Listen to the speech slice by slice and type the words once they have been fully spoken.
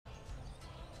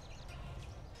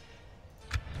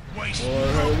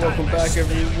Welcome back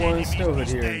everyone, Snowhood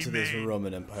here into this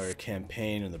Roman Empire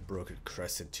campaign on the Broken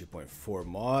Crescent 2.4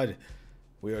 mod.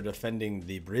 We are defending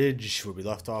the bridge where we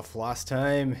left off last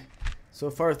time.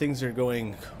 So far things are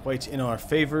going quite in our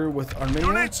favor with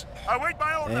Armenia,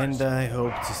 and I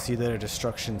hope to see their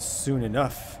destruction soon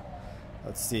enough.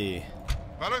 Let's see.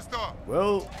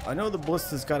 Well, I know the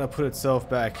ballista's got to put itself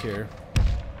back here.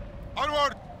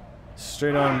 Onward.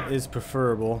 Straight on is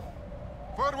preferable.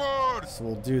 Forward. So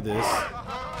we'll do this.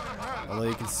 Although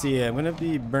you can see I'm going to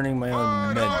be burning my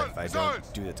own men if I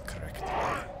don't do it correctly.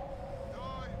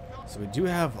 So we do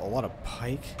have a lot of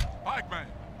pike. Pikeman.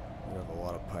 We have a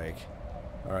lot of pike.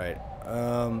 Alright.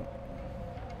 I'm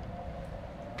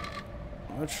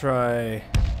going to try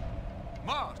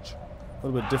March. a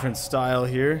little bit different style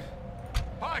here.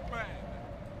 Pikeman.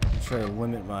 Try to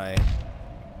limit my...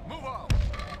 Move on.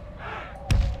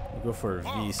 We'll go for a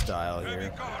V style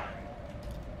here.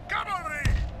 Cavalry.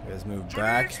 You guys move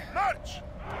back. March.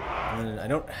 And then I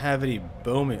don't have any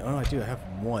bowmen. Oh, I do. I have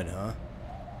one, huh?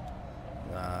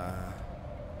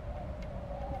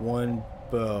 One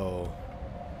bow.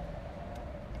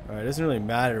 Alright, it doesn't really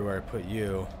matter where I put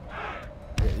you.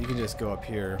 Yeah, you can just go up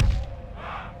here.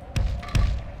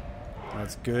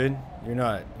 That's good. You're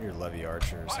not. You're levy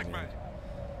archers. I mean.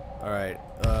 Alright,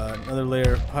 another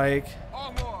layer of pike.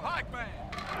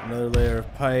 Another layer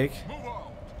of pike.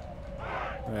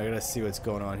 Alright, I gotta see what's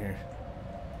going on here.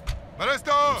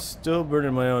 I'm still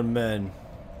burning my own men.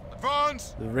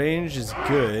 Advance. The range is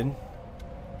good.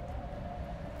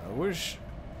 I wish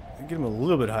I could get them a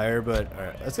little bit higher, but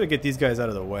alright, let's go get these guys out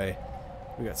of the way.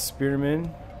 We got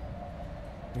spearmen.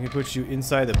 We can put you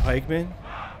inside the pikemen.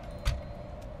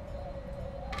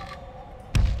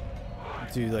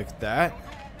 Do like that.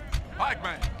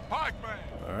 Pikeman. Pikeman.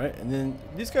 Alright, and then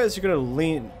these guys are gonna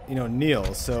lean,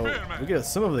 kneel, so we get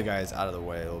some of the guys out of the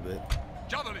way a little bit.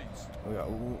 Javelins. We got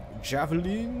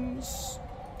javelins.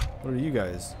 What are you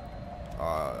guys?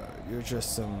 You're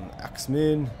just some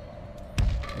axemen.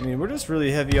 I mean, we're just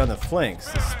really heavy on the flanks.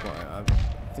 This is fine. I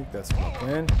think that's my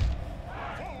plan.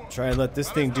 Try and let this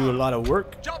thing do a lot of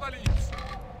work. Javelins.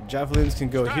 Javelins can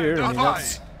go here. I mean, I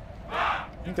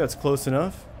think that's close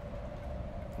enough.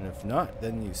 And if not,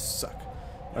 then you suck.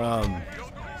 No,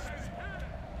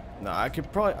 I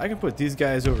can put these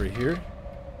guys over here,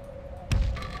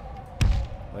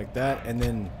 like that, and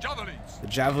then the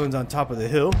javelins on top of the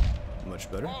hill. Much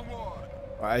better.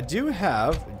 I do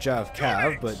have Jav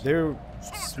Cav, but they're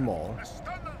small.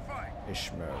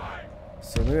 Ishmael.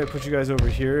 So maybe I put you guys over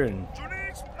here, and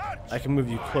I can move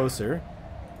you closer.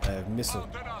 I have missile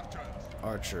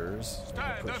archers. So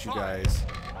I put you guys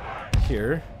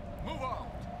here.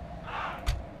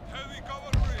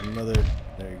 Another.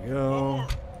 There you go.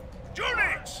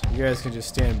 You guys can just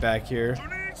stand back here.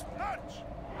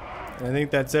 And I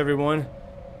think that's everyone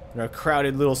in our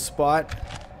crowded little spot.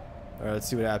 Alright, let's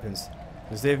see what happens.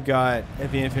 Because they've got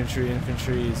heavy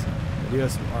infantries. They do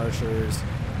have some archers.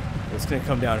 It's going to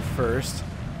come down first.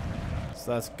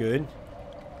 So that's good.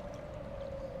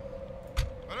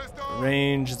 The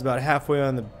range is about halfway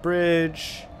on the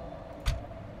bridge.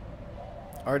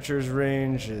 Archer's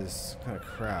range is kind of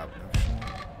crap, actually.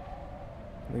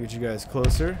 Let me get you guys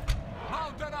closer.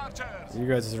 You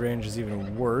guys' range is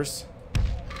even worse.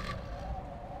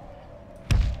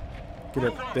 Get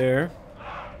up there.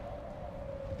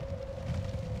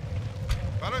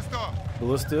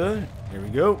 Ballista. Here we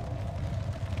go.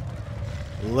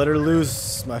 Let her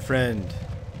loose, my friend.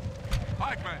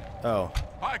 Oh.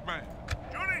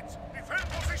 Units, defend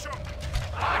position.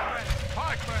 Units,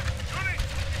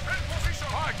 defend position.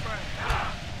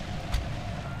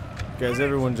 Guys,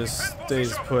 everyone just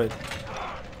stays put.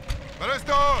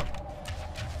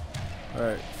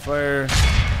 Alright, fire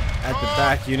at the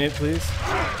back unit, please.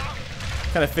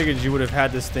 Kind of figured you would have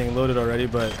had this thing loaded already,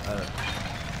 but I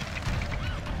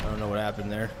don't know what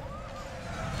happened there.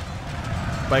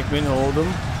 Pikemen, hold them.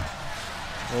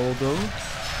 Hold them.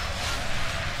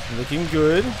 Looking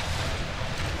good.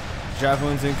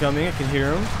 Javelins incoming, I can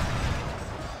hear them.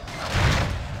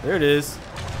 There it is.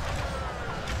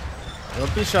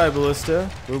 Don't be shy, Ballista.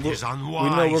 We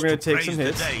know we're going to take some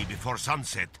hits. Before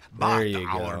sunset, there you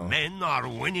go. Our men are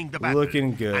winning the battle.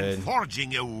 Looking good. And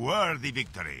forging a worthy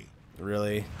victory.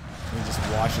 Really? He just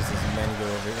watches his men go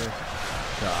over here.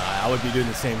 No, I would be doing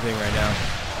the same thing right now.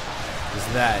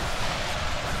 Just that.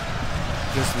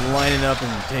 Just lining up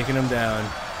and taking them down.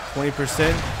 20%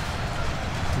 to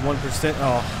 1%.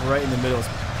 Oh, right in the middle.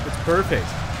 It's perfect.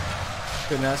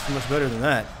 Couldn't ask for much better than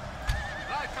that.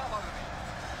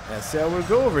 Yeah, see, I would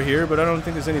go over here, but I don't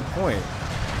think there's any point.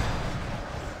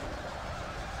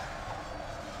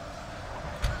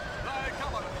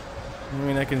 I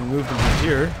mean, I can move them to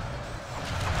here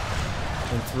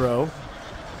and throw.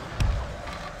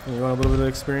 You want a little bit of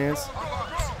experience?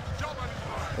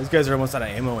 These guys are almost out of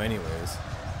ammo anyways.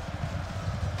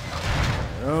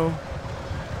 No.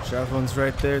 Javelin's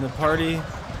right there in the party. You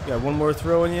got one more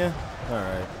throw in you?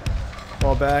 Alright.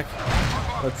 Fall back.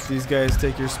 Let these guys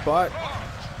take your spot.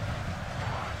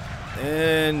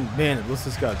 And man, the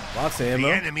ballista's got lots of ammo.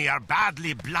 The enemy are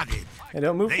badly blooded. Hey,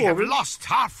 don't move They forward. have lost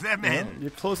half their men. You know,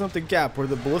 you're closing up the gap where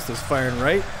the ballista's firing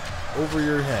right over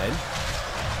your head.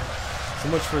 So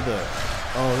much for the...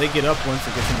 Oh, they get up once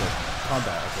it gets into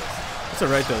combat. Okay. That's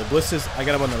alright though. The ballistas, I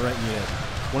got them on the right unit.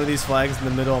 One of these flags in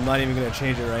the middle, I'm not even going to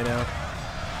change it right now.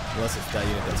 Unless it's that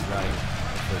unit that's riding.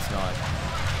 Hopefully it's not.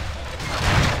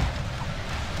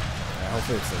 Yeah,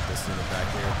 hopefully it's like this unit back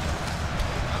here.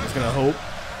 I'm just going to hope.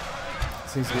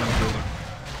 Seems to be good.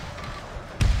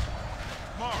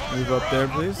 Move up there,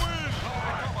 please.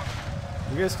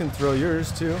 You guys can throw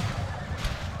yours too.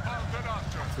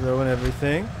 Throwing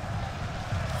everything.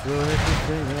 Throw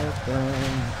everything at them.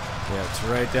 Yeah, it's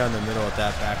right down the middle of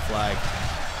that back flag.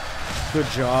 Good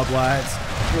job, lads.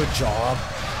 Good job.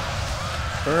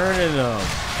 Burning them.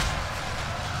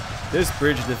 This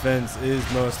bridge defense is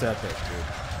most epic, dude.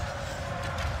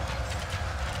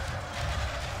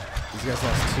 These guys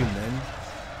lost 2 men.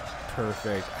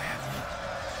 Perfect.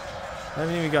 I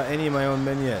haven't even got any of my own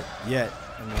men yet. I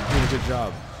mean, doing a good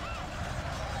job.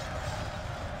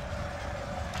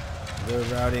 They're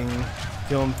routing.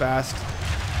 Kill them fast.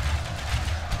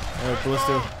 Alright,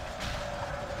 ballista.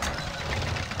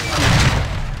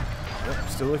 Yep,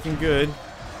 still looking good.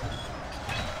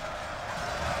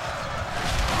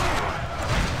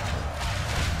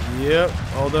 Yep,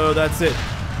 although that's it.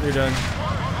 You're done.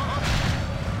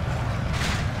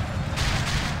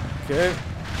 Okay.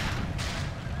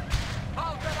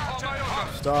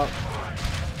 Stop.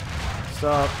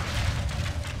 Stop.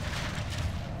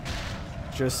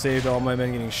 Just saved all my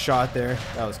men getting shot there.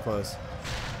 That was close.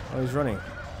 Oh, he's running.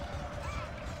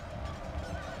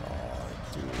 Oh,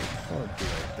 dude. Don't be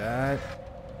like that.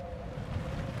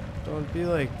 Don't be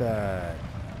like that.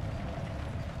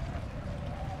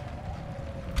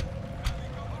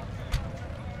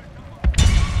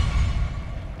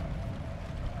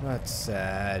 That's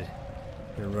sad.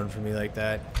 You're gonna run for me like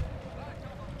that.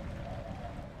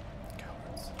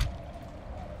 Cowards.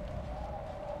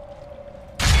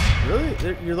 Really?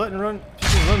 You're letting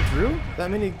people run through? That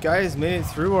many guys made it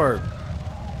through our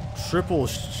triple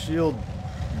shield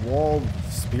wall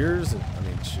spears? I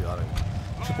mean,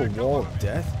 triple wall of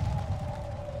death?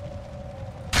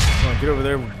 Come on, get over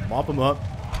there, mop them up.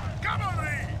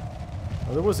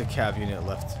 Oh, there was a cav unit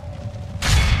left.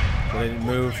 But they didn't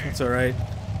move. It's alright.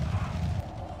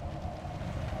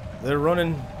 They're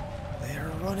running.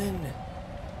 They're running.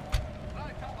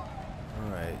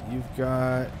 Alright, you've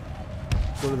got...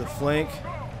 Go to the flank.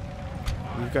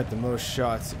 You've got the most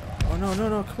shots. Oh, no, no,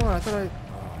 no. Come on. I thought I...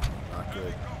 Oh, not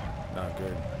good. Not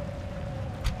good.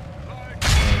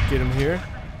 Right, get him here.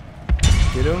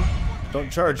 Get him. Don't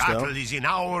charge, though. Battle is in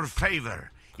our favor.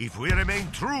 If we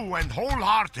remain true and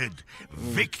wholehearted,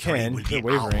 victory will be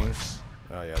ours.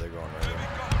 Oh, yeah, they're going right there.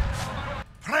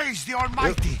 Praise the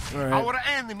Almighty! Yep. Right. Our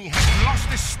enemy has lost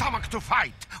his stomach to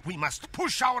fight. We must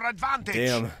push our advantage.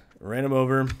 Damn. Ran him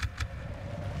over.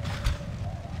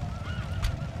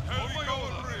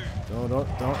 Don't.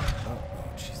 Oh,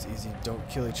 jeez, easy. Don't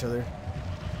kill each other.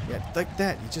 Yeah, like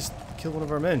that. You just killed one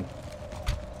of our men.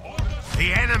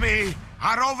 The enemy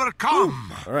are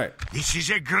overcome. All right. This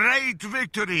is a great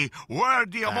victory,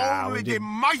 worthy of only the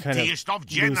mightiest of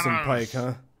generals. Lose some pike,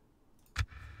 huh?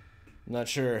 I'm not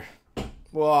sure.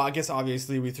 Well, I guess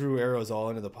obviously we threw arrows all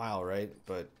into the pile, right?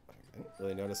 But I didn't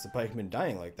really notice the pikemen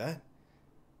dying like that.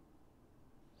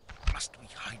 Must we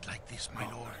hide like this, my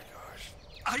lord?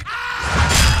 Oh my gosh.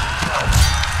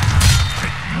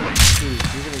 Dude,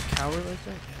 you're gonna cower like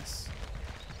that? Yes.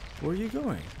 Where are you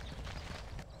going?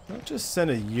 Don't just send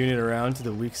a unit around to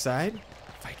the weak side.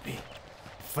 Fight me.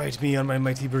 Fight me on my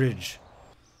mighty bridge.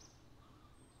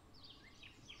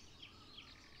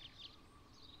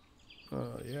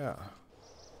 Yeah.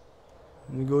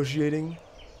 Negotiating?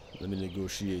 Let me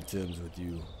negotiate terms with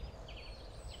you.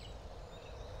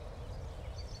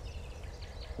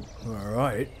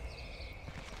 Alright.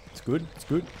 It's good. It's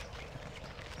good.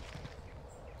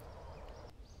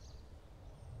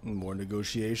 More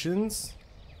negotiations.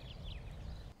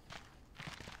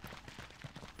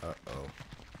 Uh-oh.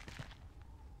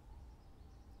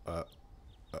 Uh-oh.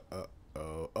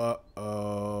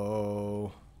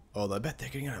 Oh, I bet they're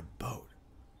getting on a boat.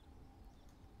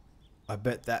 I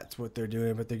bet that's what they're doing.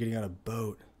 I bet they're getting on a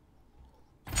boat.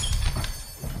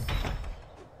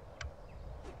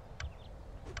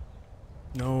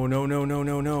 No, no, no, no,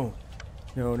 no, no.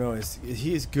 No, no.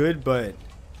 He is good, but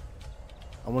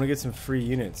I want to get some free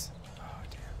units. Oh,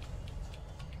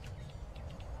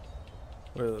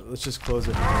 damn. Well, let's just close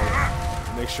it.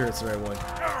 Make sure it's the right one.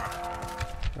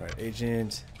 Alright,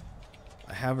 agent.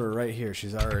 I have her right here.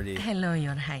 She's already... Hello,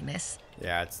 Your Highness.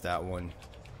 Yeah, it's that one.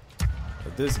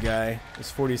 But this guy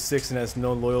is 46 and has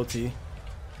no loyalty.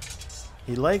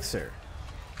 He likes her.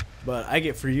 But I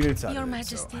get free units out Your of it,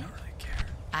 Majesty, so I don't really care.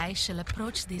 I shall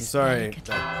approach this. I'm sorry.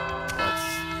 delicately.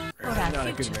 That's For our not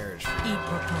a good future, marriage. he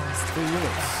proposed. Free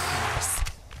units.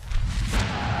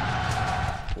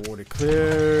 War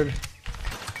declared.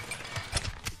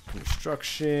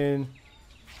 Construction.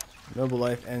 Noble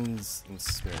life ends in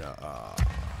Smyrna.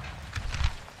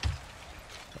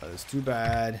 That is too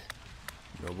bad.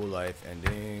 Noble life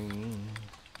ending.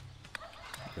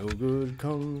 No good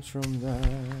comes from that.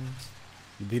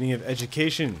 The beginning of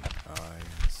education.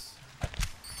 Yes.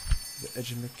 The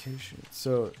education.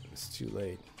 So it's too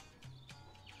late.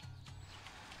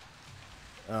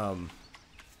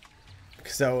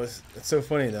 Because it's so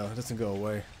funny though. It doesn't go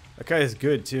away. That guy is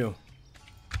good too.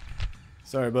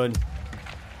 Sorry, bud.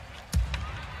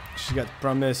 She got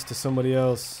promised to somebody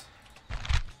else.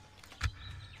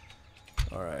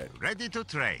 Alright. Ready to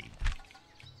trade.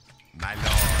 My lord,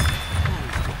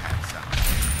 who have some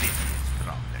business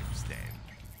problems then?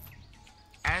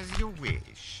 As you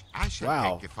wish. I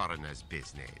shall take the foreigner's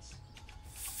business.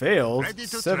 Failed? Ready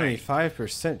to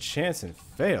 75% chance and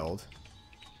failed?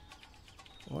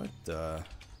 What the?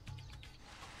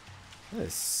 That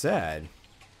is sad.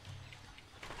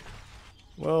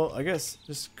 Well, I guess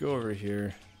just go over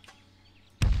here.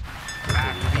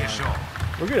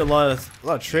 We're getting a lot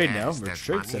of trade now. We're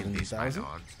trade 70,000.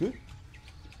 Good.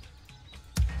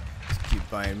 Let's keep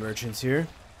buying merchants here.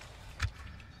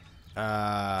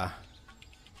 I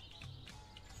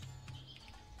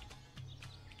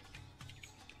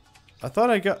thought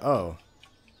I got. Oh,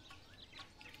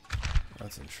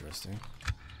 that's interesting.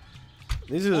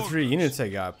 These are the 3 units I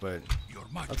got, but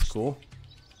that's cool.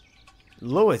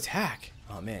 Low attack.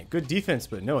 Oh man, good defense,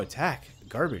 but no attack.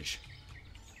 Garbage.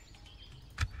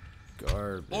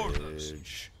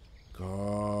 Garbage.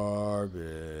 Garbage.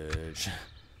 Are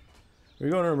we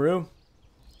going to her room?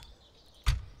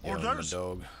 Yeah, my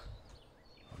dog.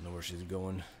 I don't know where she's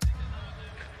going.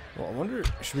 Well, I wonder,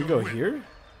 should we go here?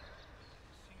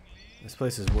 This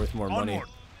place is worth more money.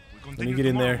 Let me get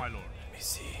in there. Let me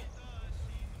see.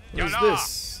 What is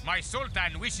this? My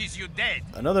Sultan wishes you dead.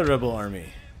 Another rebel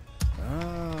army.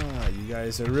 Ah, you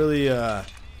guys are really,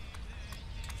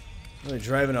 really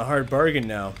driving a hard bargain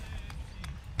now.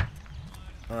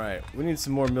 Alright, we need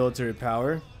some more military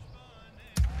power.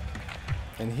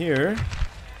 And here,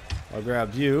 I'll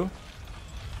grab you.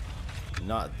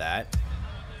 Not that.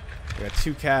 We got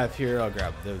 2 cav here, I'll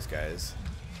grab those guys.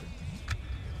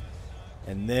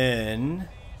 And then,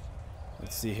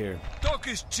 let's see here. Talk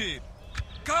is cheap.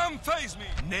 Come face me.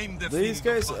 Name the These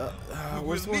guys,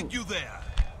 where's the one? You there.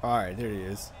 Alright, there he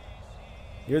is.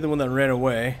 You're the one that ran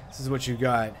away. This is what you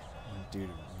got. Dude,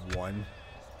 1.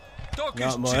 Talk Not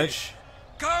is much. Cheap.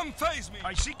 Come face me.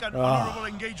 I seek an honorable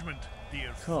engagement,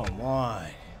 dear. Come on.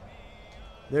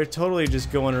 They're totally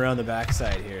just going around the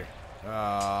backside here.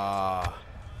 Alright,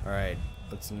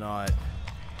 let's not.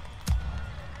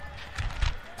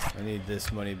 I need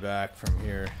this money back from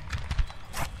here.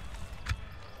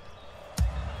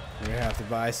 We're gonna have to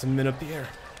buy some men up here.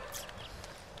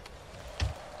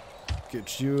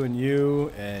 Get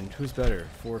you, and who's better?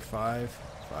 4, 5,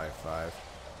 5, 5.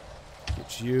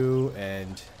 Get you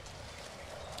and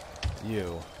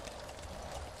you.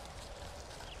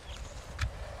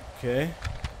 Okay.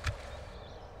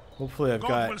 Hopefully I've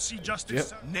got. Will see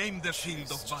justice. Yep. Name the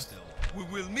field of battle. We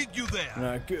will meet you there.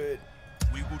 Not good.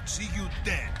 We would see you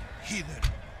dead, hidden.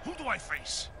 Who do I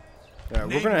face? Alright,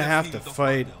 we're gonna have to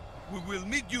fight. We will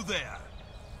meet you there.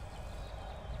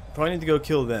 Probably need to go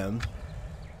kill them.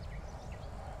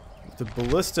 With the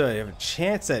ballista, I have a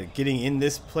chance at getting in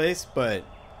this place, but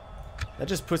that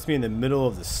just puts me in the middle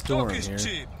of the storm Talk is here.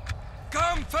 cheap.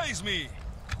 Come face me.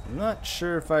 I'm not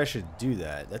sure if I should do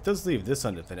that. That does leave this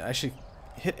undefended. I should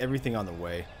hit everything on the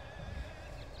way.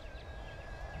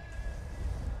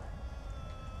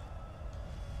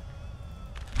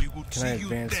 We would Can I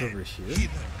advance over here? Hidden.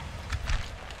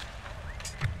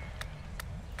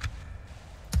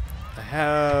 I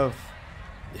have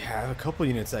a couple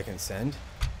units I can send.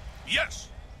 Yes.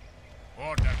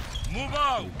 Order. Move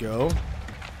out. There we go.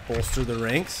 Bolster the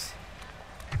ranks.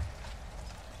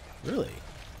 Really?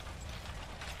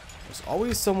 There's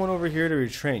always someone over here to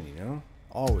retrain, you know?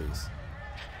 Always.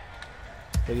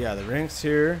 But yeah, the ranks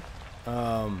here.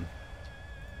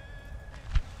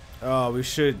 Oh, we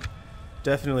should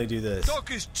definitely do this.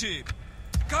 Talk is cheap.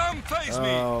 Come face me.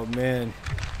 Oh man,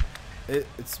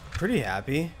 it's pretty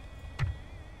happy.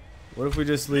 What if we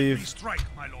just leave? Strike,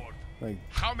 my lord. Like,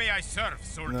 How may I serve,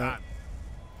 Sultan? no.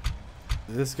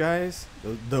 This guys,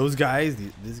 those guys,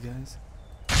 these guys.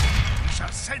 We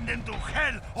shall send them to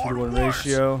hell or 2-to-1 worse.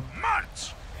 ratio.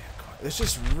 March. It's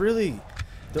just really,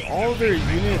 all their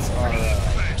units are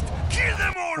Kill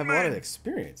them all, have a lot of men.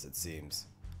 experience. It seems.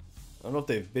 I don't know if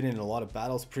they've been in a lot of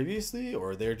battles previously,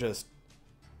 or they're just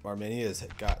Armenia's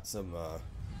got some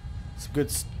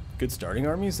good starting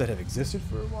armies that have existed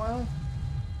for a while.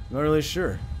 I'm not really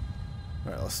sure.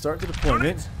 All right, let's start the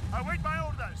deployment. I wait my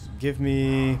orders. Give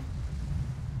me.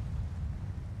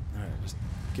 All right, just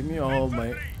give me all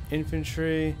my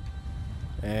infantry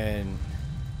and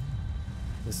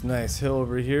this nice hill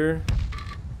over here.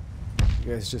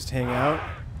 You guys just hang out,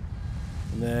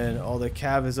 and then all the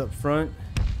cav is up front.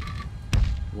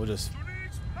 We'll just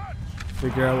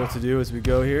figure out what to do as we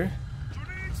go here.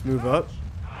 Let's move up.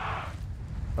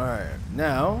 All right,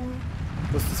 now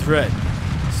what's the threat?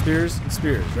 Spears and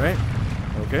spears, right?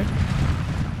 Okay.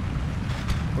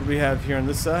 What do we have here on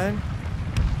this side?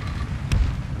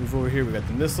 Move over here. We got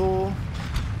the missile.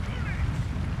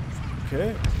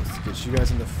 Okay, let's get you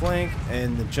guys in the flank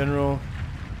and the general.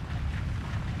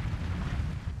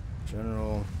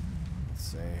 Let's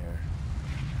see here.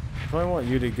 I probably want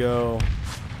you to go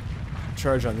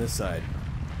charge on this side.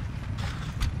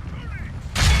 All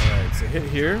right, so hit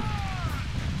here.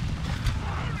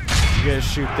 You guys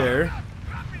shoot there.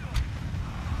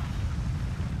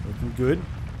 Looking good.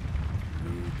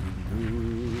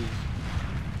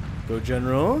 Go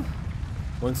general.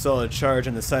 One solid charge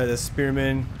on the side of the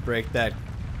spearman. Break that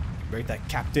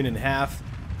captain in half.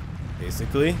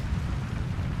 Basically.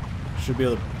 Should be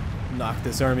able to knock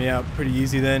this army out pretty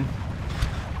easy then.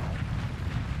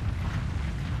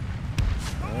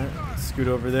 Alright, let's scoot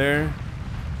over there.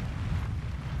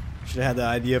 Should have had the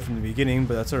idea from the beginning,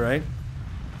 but that's alright.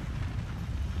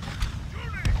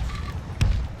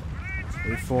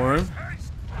 Reform.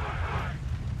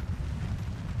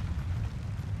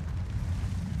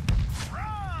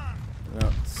 No,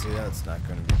 see, that's not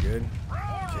going to be good.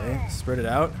 Okay, spread it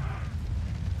out.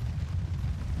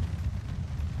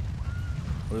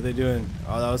 What are they doing?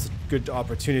 Oh, that was a good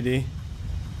opportunity.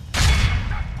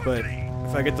 But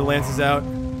if I get the lances out.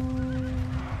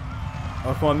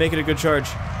 Oh, come on, make it a good charge.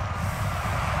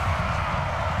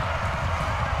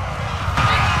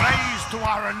 Praise to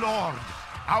our lord.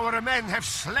 Our men have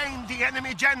slain the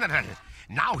enemy general.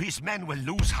 Now his men will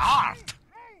lose heart.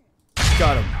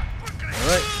 Got him. All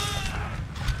right.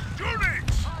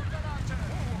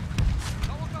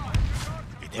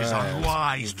 It is Right.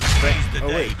 unwise to praise the Oh,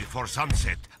 day wait. before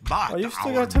sunset, but Oh, you've still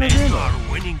our got a ton of men ammo.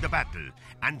 are winning the battle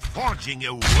and forging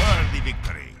a worthy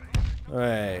victory. All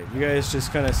right. You guys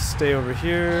just kind of stay over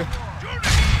here.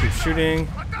 Keep shooting.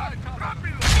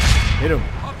 Hit him.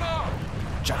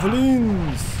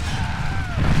 Javelins.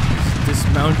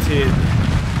 Dismounted.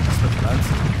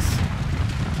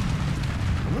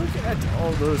 Look at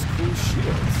all those cool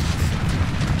shields.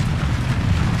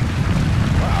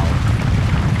 Wow.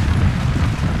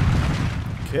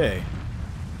 Okay.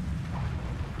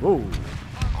 Whoa.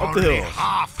 Up the Only hill.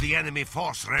 half the enemy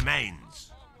force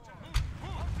remains.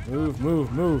 Move,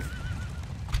 move, move.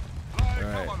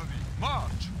 Alright.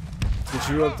 Let's get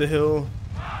you up the hill.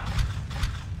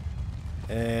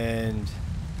 And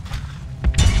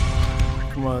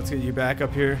come on, let's get you back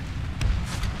up here.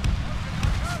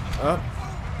 Up.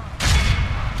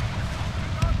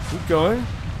 Keep going.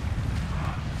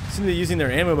 Seem to be using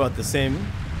their ammo about the same.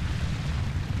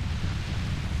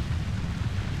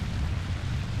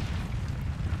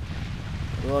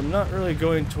 Well, I'm not really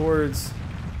going towards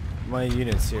my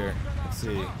units here. Let's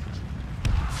see.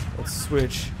 Let's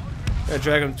switch. Gotta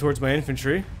drag them towards my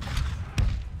infantry.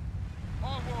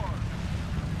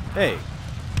 Hey,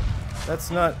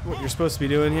 that's not what you're supposed to be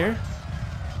doing here.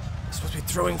 You're supposed to be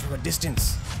throwing from a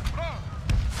distance.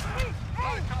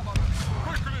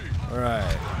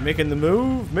 Alright, making the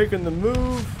move, making the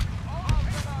move.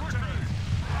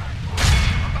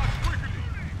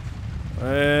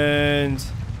 And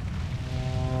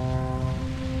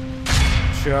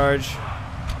charge.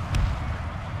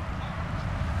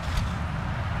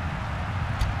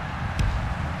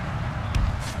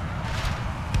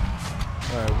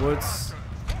 Alright, what's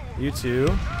you two?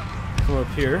 Come up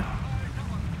here.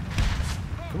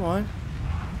 Come on.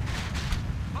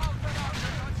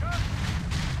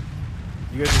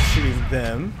 You guys are shooting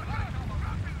them.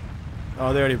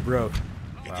 Oh, they already broke.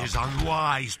 It is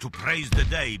unwise to praise the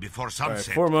day before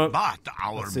sunset, form up. but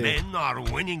our Let's see. men are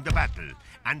winning the battle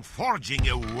and forging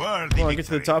a worthy Come on, get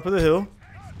to the top of the hill.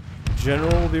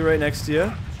 General will be right next to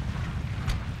you.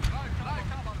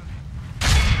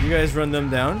 You guys run them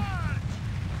down.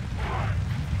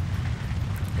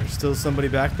 There's still somebody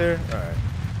back there? Alright.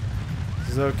 This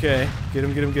is okay. Get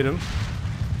him, get him, get him.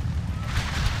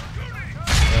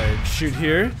 Alright, shoot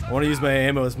here. I want to use my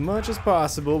ammo as much as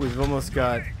possible. We've almost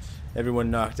got everyone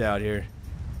knocked out here.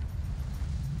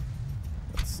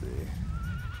 Let's see.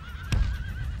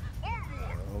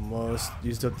 Almost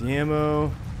used up the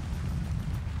ammo.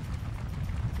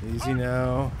 Easy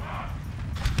now.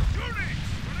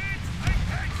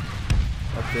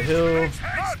 Up the hill.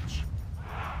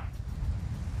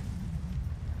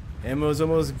 Ammo's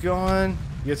almost gone.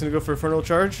 You guys gonna go for a frontal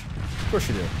charge? Of course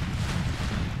you do.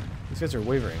 These guys are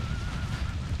wavering.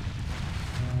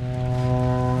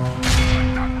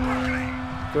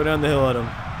 Go down the hill at them.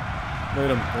 Look at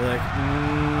them. They're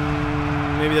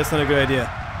like, maybe that's not a good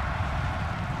idea.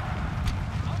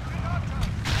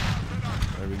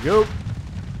 There we go.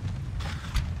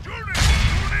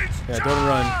 Yeah, don't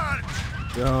run.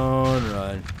 Don't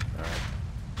run.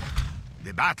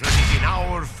 The battle is in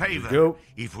our favor. Go.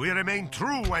 If we remain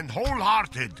true and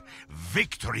wholehearted,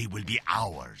 victory will be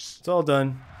ours. It's all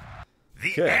done.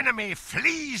 The Okay. enemy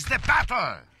flees the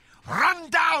battle. Run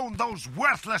down those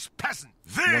worthless peasants.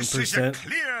 This is a 1%.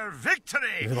 clear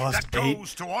victory We lost that 8.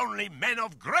 goes to only men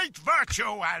of great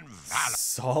virtue and valor.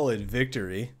 Solid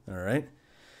victory. All right.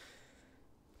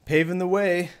 Paving the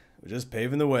way. We're just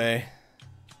paving the way.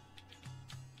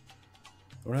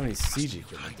 We don't have any siege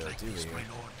equipment though, do we? Jew,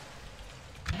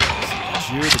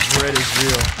 the dread is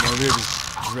real. No, we're just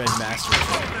dread masters.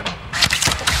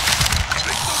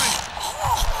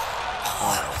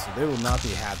 Alright, so they will not be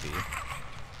happy.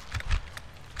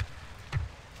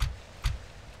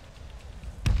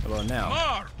 How about now?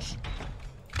 March!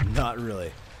 Not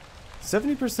really.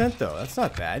 70% though, that's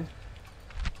not bad.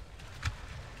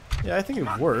 Yeah, I think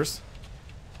it's worse.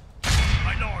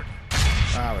 My lord.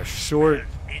 Wow, we're short.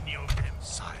 Many of them,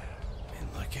 sire. And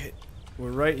look at,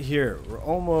 we're right here. We're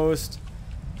almost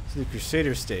to the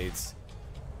Crusader states.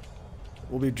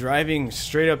 We'll be driving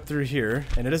straight up through here,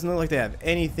 and it doesn't look like they have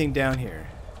anything down here.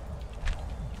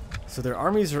 So their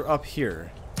armies are up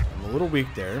here. I'm a little weak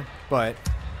there, but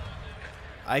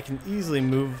I can easily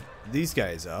move these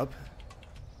guys up.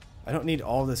 I don't need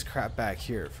all this crap back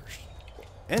here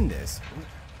for end this.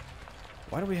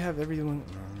 Why do we have everyone?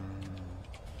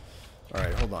 All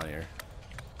right, hold on here.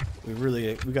 We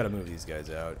gotta move these guys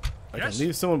out. I can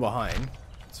leave someone behind.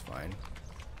 It's fine.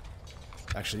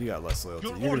 Actually, you got less loyalty.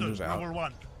 Your You're gonna orders, move out. number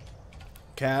one.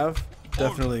 Cav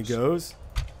definitely Orders. goes.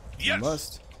 Yes. You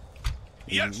must.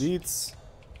 Yes. Elites.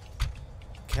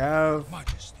 Cav.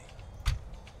 Majesty.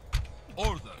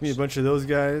 Orders. Give me a bunch of those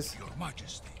guys. Your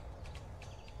Majesty.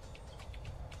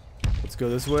 Let's go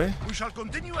this way. We shall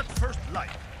continue at first light.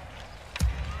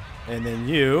 And then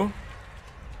you.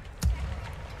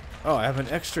 Oh, I have an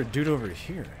extra dude over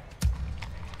here.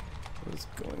 What is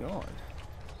going on?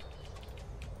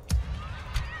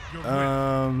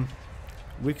 Your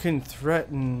We can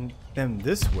threaten them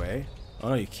this way. Oh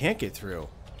no, you can't get through.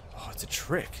 Oh, it's a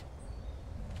trick.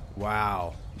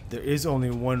 Wow. There is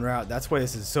only one route. That's why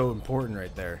this is so important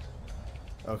right there.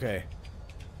 Okay.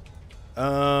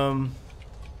 I'd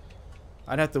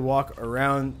have to walk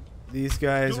around. These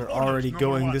guys Your are orders, already number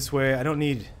going one. this way. I don't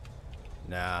need...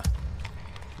 Nah.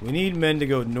 We need men to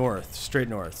go north, straight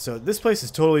north. So this place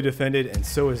is totally defended, and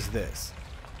so is this.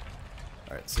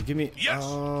 Alright, so give me... Yes.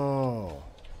 Oh.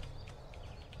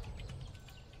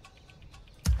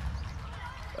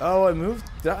 Oh, I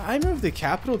moved the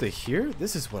capital to here?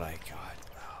 This is what I got.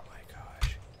 Oh my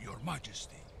gosh. Your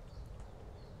Majesty.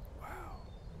 Wow.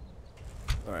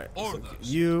 Alright, so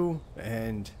Orders. you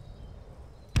and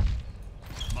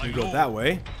My you go lord. that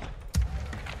way.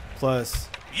 Plus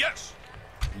Yes.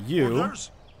 you orders.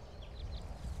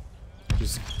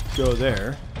 just go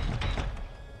there.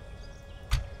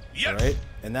 Yes. Alright?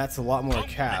 And that's a lot more Let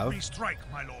cav. me strike,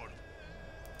 my lord.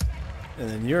 And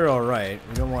then you're alright.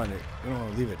 We don't want to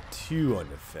leave it too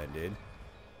undefended.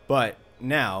 But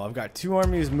now I've got two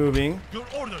armies moving. Your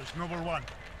orders, number one.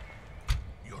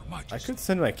 Your Majesty. I could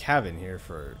send my cav in here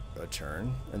for a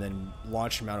turn and then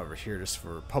launch him out over here just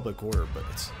for public order, but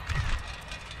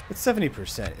it's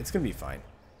 70%. It's gonna be fine.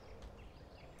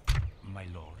 My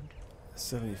lord.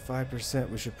 75%.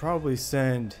 We should probably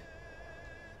send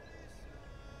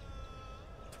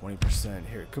 20%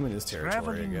 here. Come in this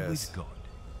territory, I guess. God.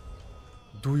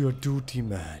 Do your duty,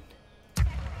 man.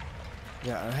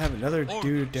 Yeah, I have another dude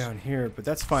Orders. down here, but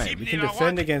that's fine. We Simply can not defend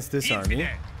want against this army.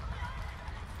 infidel.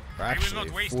 Or I will actually,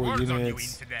 not waste 4 words on you,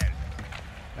 units. infidel.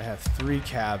 I have 3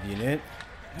 cav unit.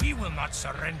 We will not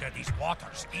surrender these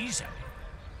waters easily.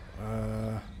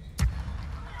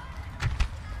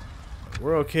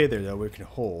 We're okay there, though. We can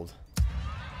hold.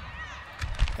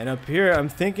 And up here, I'm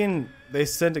thinking they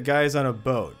sent the guys on a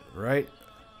boat, right?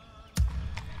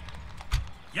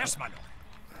 Yes, my lord.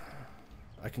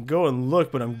 I can go and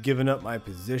look, but I'm giving up my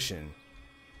position.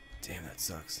 Damn, that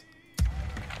sucks.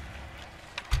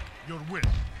 Your will.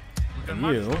 We can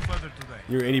march no further today.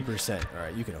 You're 80%.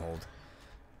 Alright, you can hold.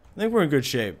 I think we're in good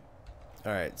shape.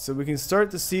 Alright, so we can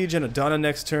start the siege on Adana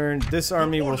next turn. This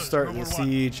army will start the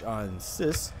siege on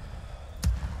Sis.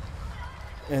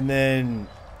 And then...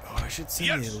 Oh, I should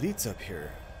send the elites up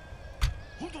here.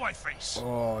 Who do I face?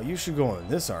 Oh, you should go on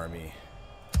this army.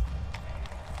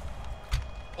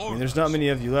 I mean, there's not many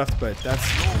of you left, but that's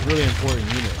a really important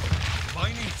unit.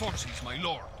 Binding forces, my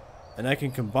lord. And I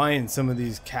can combine some of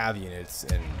these cav units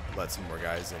and let some more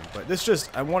guys in. But this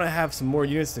just, I want to have some more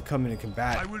units to come in and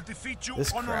combat. I will defeat you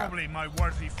this honorably, my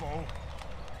worthy foe.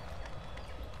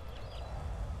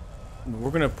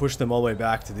 We're gonna push them all the way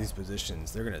back to these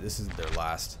positions. They're gonna. This is their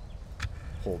last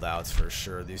holdouts for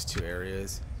sure. These two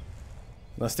areas,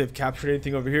 unless they've captured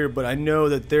anything over here. But I know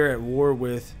that they're at war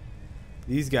with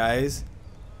these guys,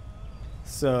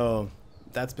 so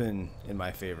that's been in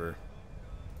my favor.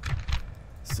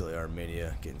 Silly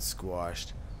Armenia getting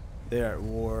squashed. They're at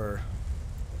war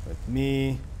with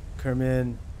me,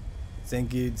 Kerman,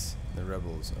 Zengids, the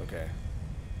rebels. Okay.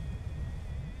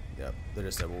 Yep, they're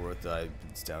just at war with the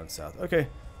Ibans down south. Okay,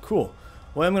 cool.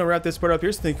 Well, I'm going to wrap this part up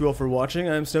here, so thank you all for watching.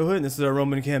 I'm Snowhood, and this is our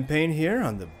Roman campaign here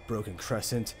on the Broken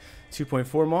Crescent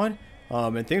 2.4 mod.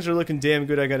 And things are looking damn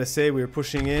good, I gotta say. We are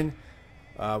pushing in.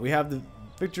 We have the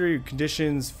victory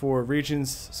conditions for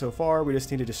regions so far. We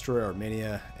just need to destroy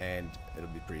Armenia, and it'll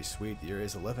be pretty sweet. The year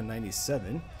is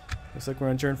 1197. Looks like we're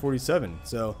on turn 47,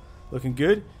 so looking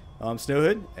good. I'm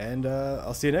Snowhood, and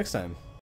I'll see you next time.